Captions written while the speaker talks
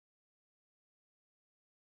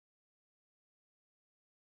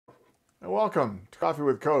And welcome to Coffee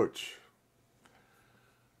with Coach.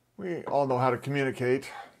 We all know how to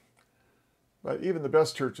communicate, but even the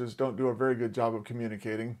best churches don't do a very good job of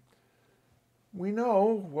communicating. We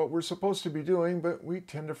know what we're supposed to be doing, but we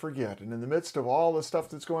tend to forget. And in the midst of all the stuff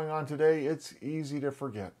that's going on today, it's easy to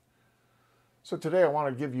forget. So today I want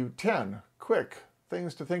to give you 10 quick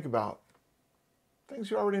things to think about.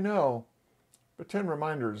 Things you already know, but 10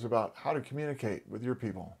 reminders about how to communicate with your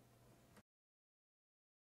people.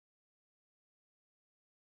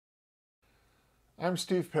 I'm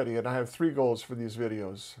Steve Petty, and I have 3 goals for these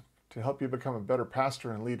videos: to help you become a better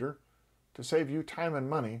pastor and leader, to save you time and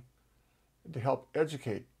money, and to help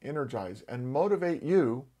educate, energize, and motivate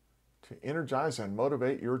you to energize and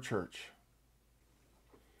motivate your church.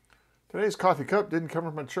 Today's coffee cup didn't come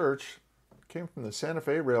from a church. It came from the Santa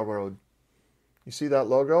Fe Railroad. You see that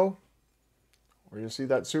logo? Or you see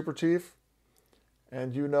that Super Chief?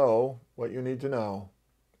 And you know what you need to know.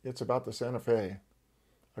 It's about the Santa Fe,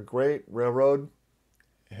 a great railroad,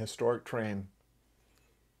 a historic train.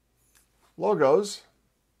 Logos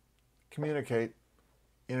communicate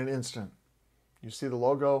in an instant. You see the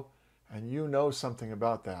logo and you know something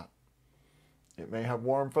about that. It may have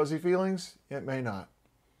warm, fuzzy feelings. It may not.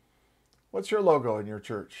 What's your logo in your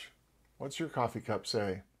church? What's your coffee cup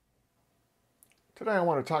say? Today I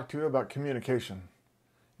want to talk to you about communication.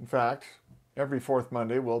 In fact, every fourth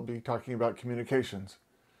Monday we'll be talking about communications.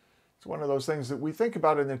 It's one of those things that we think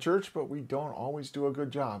about in the church, but we don't always do a good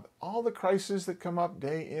job. All the crises that come up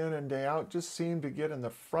day in and day out just seem to get in the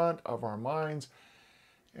front of our minds,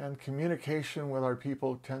 and communication with our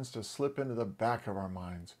people tends to slip into the back of our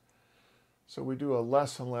minds. So we do a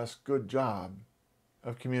less and less good job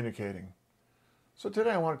of communicating. So today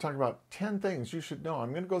I want to talk about 10 things you should know. I'm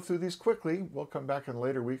going to go through these quickly. We'll come back in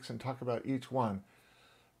later weeks and talk about each one.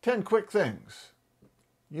 10 quick things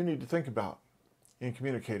you need to think about in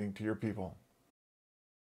communicating to your people.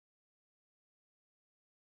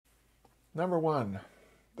 Number 1,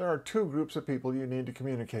 there are 2 groups of people you need to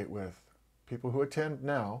communicate with: people who attend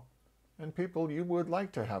now and people you would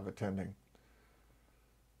like to have attending.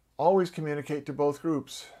 Always communicate to both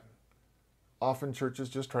groups. Often churches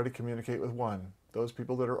just try to communicate with one, those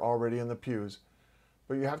people that are already in the pews.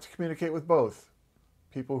 But you have to communicate with both,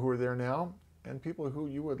 people who are there now and people who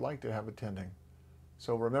you would like to have attending.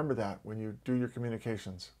 So remember that when you do your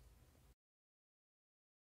communications.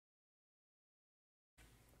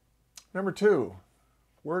 Number 2,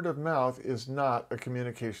 word of mouth is not a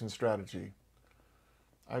communication strategy.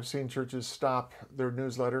 I've seen churches stop their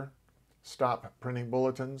newsletter, stop printing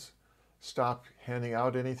bulletins, stop handing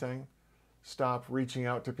out anything, stop reaching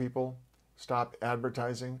out to people, stop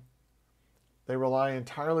advertising. They rely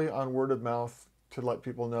entirely on word of mouth to let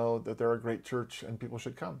people know that they're a great church and people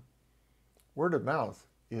should come. Word of mouth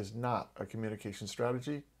is not a communication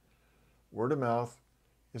strategy. Word of mouth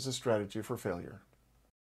is a strategy for failure.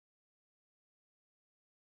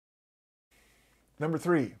 Number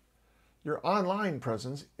 3, your online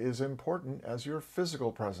presence is important as your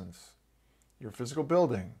physical presence, your physical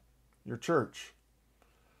building, your church.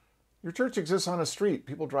 Your church exists on a street.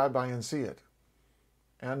 People drive by and see it.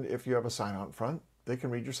 And if you have a sign out front, they can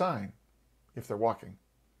read your sign if they're walking.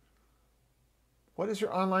 What is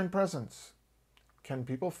your online presence? Can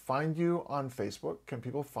people find you on Facebook? Can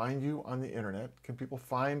people find you on the internet? Can people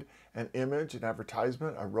find an image, an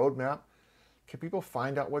advertisement, a roadmap? Can people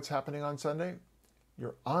find out what's happening on Sunday?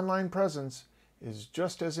 Your online presence is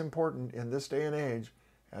just as important in this day and age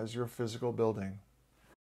as your physical building.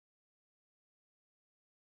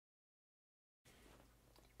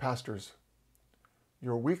 Pastors,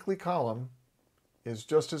 your weekly column is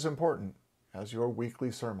just as important as your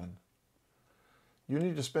weekly sermon. You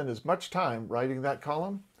need to spend as much time writing that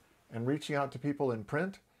column and reaching out to people in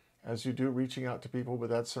print as you do reaching out to people with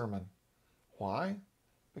that sermon. Why?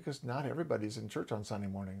 Because not everybody's in church on Sunday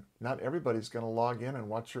morning. Not everybody's going to log in and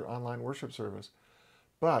watch your online worship service.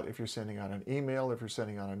 But if you're sending out an email, if you're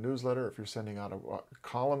sending out a newsletter, if you're sending out a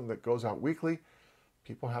column that goes out weekly,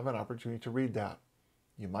 people have an opportunity to read that.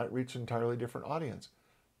 You might reach an entirely different audience,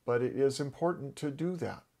 but it is important to do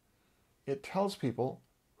that. It tells people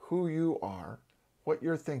who you are, what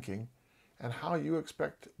you're thinking, and how you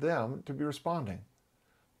expect them to be responding.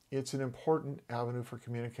 It's an important avenue for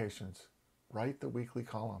communications. Write the weekly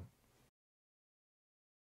column.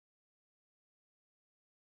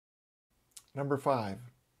 Number 5,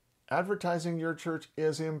 advertising your church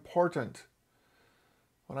is important.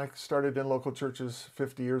 When I started in local churches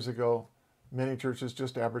 50 years ago, many churches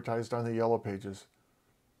just advertised on the yellow pages.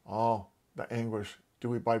 Oh, the anguish. Do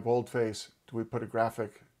we buy boldface? Do we put a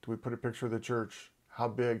graphic? Do we put a picture of the church? How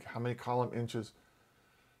big? How many column inches?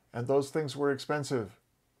 And those things were expensive.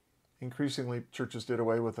 Increasingly, churches did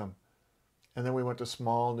away with them. And then we went to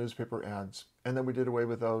small newspaper ads, and then we did away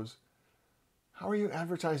with those. How are you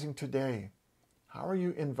advertising today? How are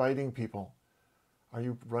you inviting people? Are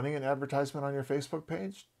you running an advertisement on your Facebook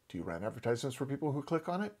page? Do you run advertisements for people who click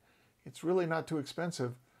on it? It's really not too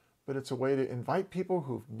expensive, but it's a way to invite people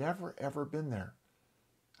who've never ever been there.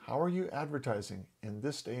 How are you advertising in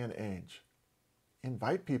this day and age?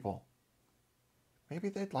 Invite people. Maybe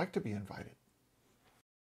they'd like to be invited.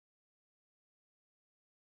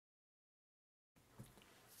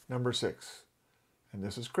 Number 6, and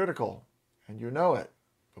this is critical, and you know it,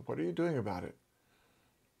 but what are you doing about it?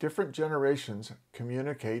 Different generations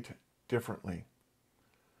communicate differently.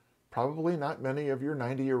 Probably not many of your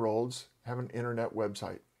 90-year-olds have an internet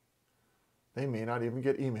website. They may not even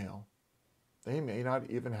get email. They may not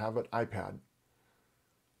even have an iPad.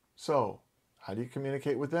 So, how do you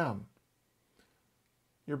communicate with them?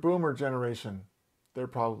 Your boomer generation, they're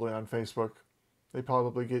probably on Facebook. They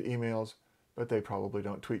probably get emails, but they probably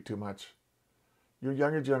don't tweet too much. Your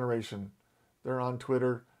younger generation, they're on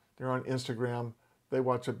Twitter, they're on Instagram, they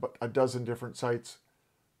watch a dozen different sites.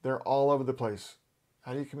 They're all over the place.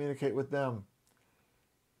 How do you communicate with them?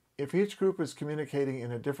 If each group is communicating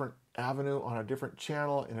in a different avenue, on a different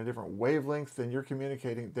channel, in a different wavelength than you're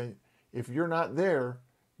communicating, then if you're not there,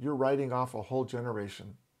 you're writing off a whole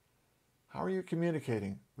generation. How are you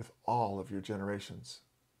communicating with all of your generations?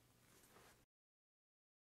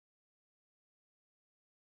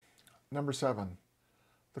 Number 7,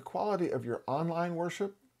 the quality of your online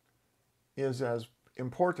worship is as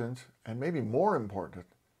important, and maybe more important,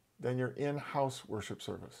 than your in-house worship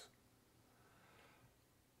service.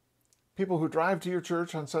 People who drive to your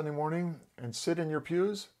church on Sunday morning and sit in your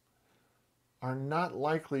pews are not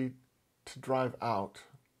likely to drive out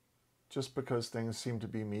just because things seem to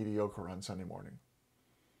be mediocre on Sunday morning.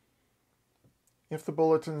 If the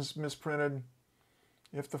bulletin's misprinted,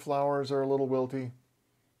 if the flowers are a little wilty,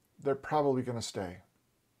 they're probably going to stay.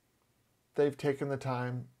 They've taken the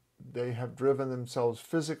time. They have driven themselves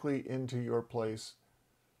physically into your place.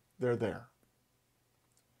 They're there.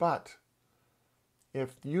 But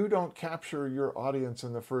if you don't capture your audience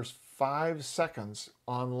in the first 5 seconds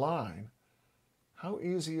online, how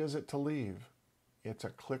easy is it to leave? It's a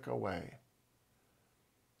click away.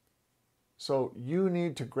 So you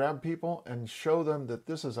need to grab people and show them that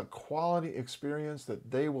this is a quality experience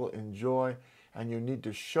that they will enjoy, and you need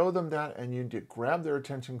to show them that, and you need to grab their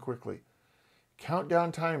attention quickly.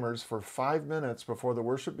 Countdown timers for 5 minutes before the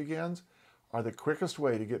worship begins are the quickest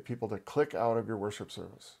way to get people to click out of your worship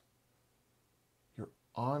service. Your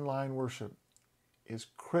online worship is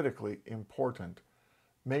critically important.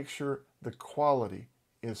 Make sure the quality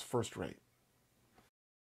is first rate.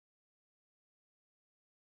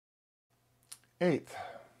 8th,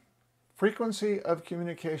 frequency of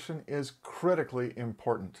communication is critically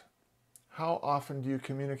important. How often do you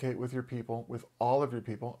communicate with your people, with all of your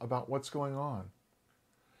people, about what's going on?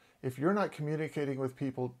 If you're not communicating with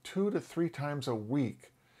people 2 to 3 times a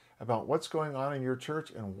week about what's going on in your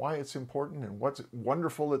church and why it's important and what's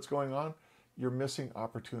wonderful that's going on, you're missing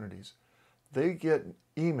opportunities. They get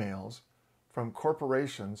emails from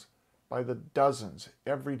corporations by the dozens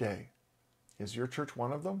every day. Is your church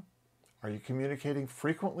one of them? Are you communicating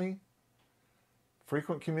frequently?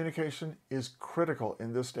 Frequent communication is critical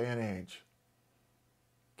in this day and age.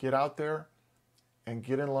 Get out there and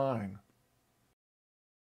get in line.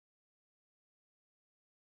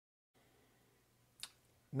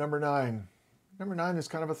 Number 9. Number 9 is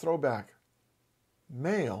kind of a throwback.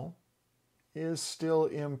 Mail is still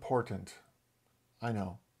important. I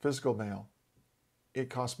know, physical mail. It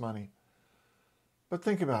costs money. But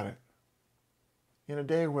think about it. In a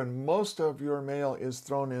day when most of your mail is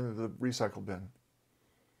thrown into the recycle bin,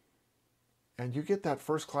 and you get that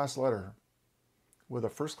first-class letter with a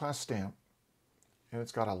first-class stamp, and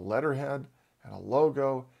it's got a letterhead and a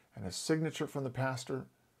logo and a signature from the pastor,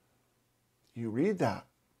 you read that.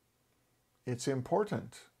 It's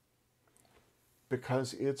important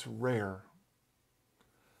because it's rare.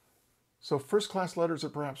 So first-class letters are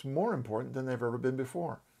perhaps more important than they've ever been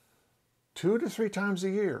before. 2 to 3 times a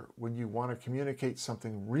year, when you want to communicate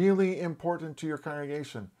something really important to your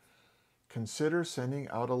congregation, consider sending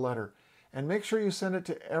out a letter. And make sure you send it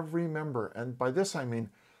to every member. And by this I mean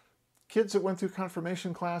kids that went through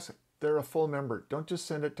confirmation class, they're a full member. Don't just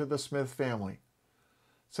send it to the Smith family.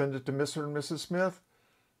 Send it to Mr. and Mrs. Smith,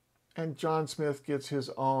 and John Smith gets his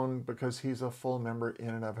own because he's a full member in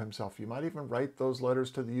and of himself. You might even write those letters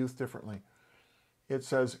to the youth differently. It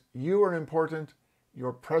says, you are important,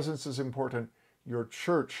 your presence is important, your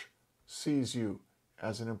church sees you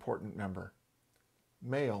as an important member.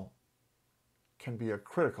 Mail can be a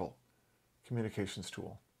critical communications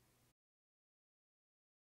tool.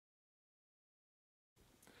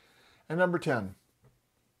 And number 10,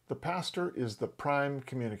 the pastor is the prime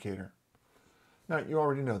communicator. Now, you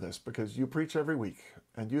already know this because you preach every week,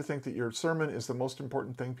 and you think that your sermon is the most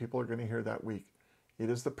important thing people are going to hear that week. It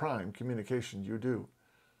is the prime communication you do.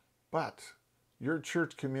 But your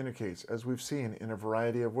church communicates, as we've seen, in a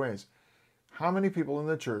variety of ways. How many people in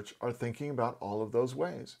the church are thinking about all of those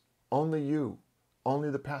ways? Only you, only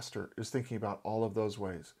the pastor is thinking about all of those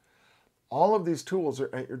ways. All of these tools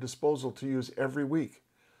are at your disposal to use every week.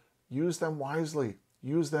 Use them wisely.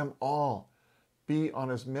 Use them all. Be on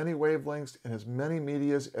as many wavelengths and as many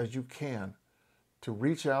medias as you can to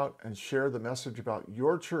reach out and share the message about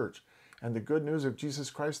your church and the good news of Jesus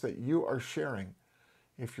Christ that you are sharing.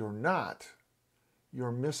 If you're not,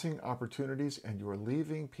 you're missing opportunities and you're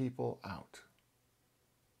leaving people out.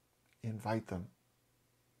 Invite them.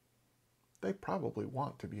 They probably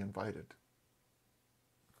want to be invited.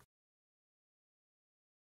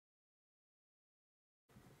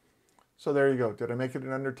 So there you go. Did I make it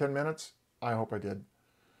in under 10 minutes? I hope I did.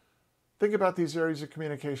 Think about these areas of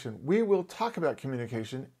communication. We will talk about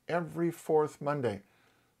communication every fourth Monday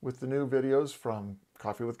with the new videos from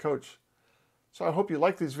Coffee with Coach. So I hope you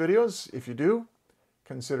like these videos. If you do,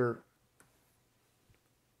 consider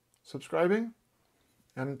subscribing.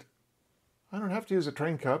 And I don't have to use a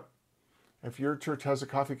train cup. If your church has a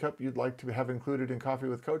coffee cup you'd like to have included in Coffee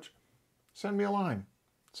with Coach, send me a line.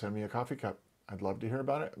 Send me a coffee cup. I'd love to hear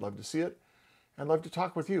about it. I'd love to see it. I'd love to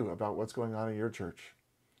talk with you about what's going on in your church.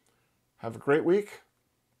 Have a great week.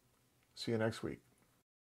 See you next week.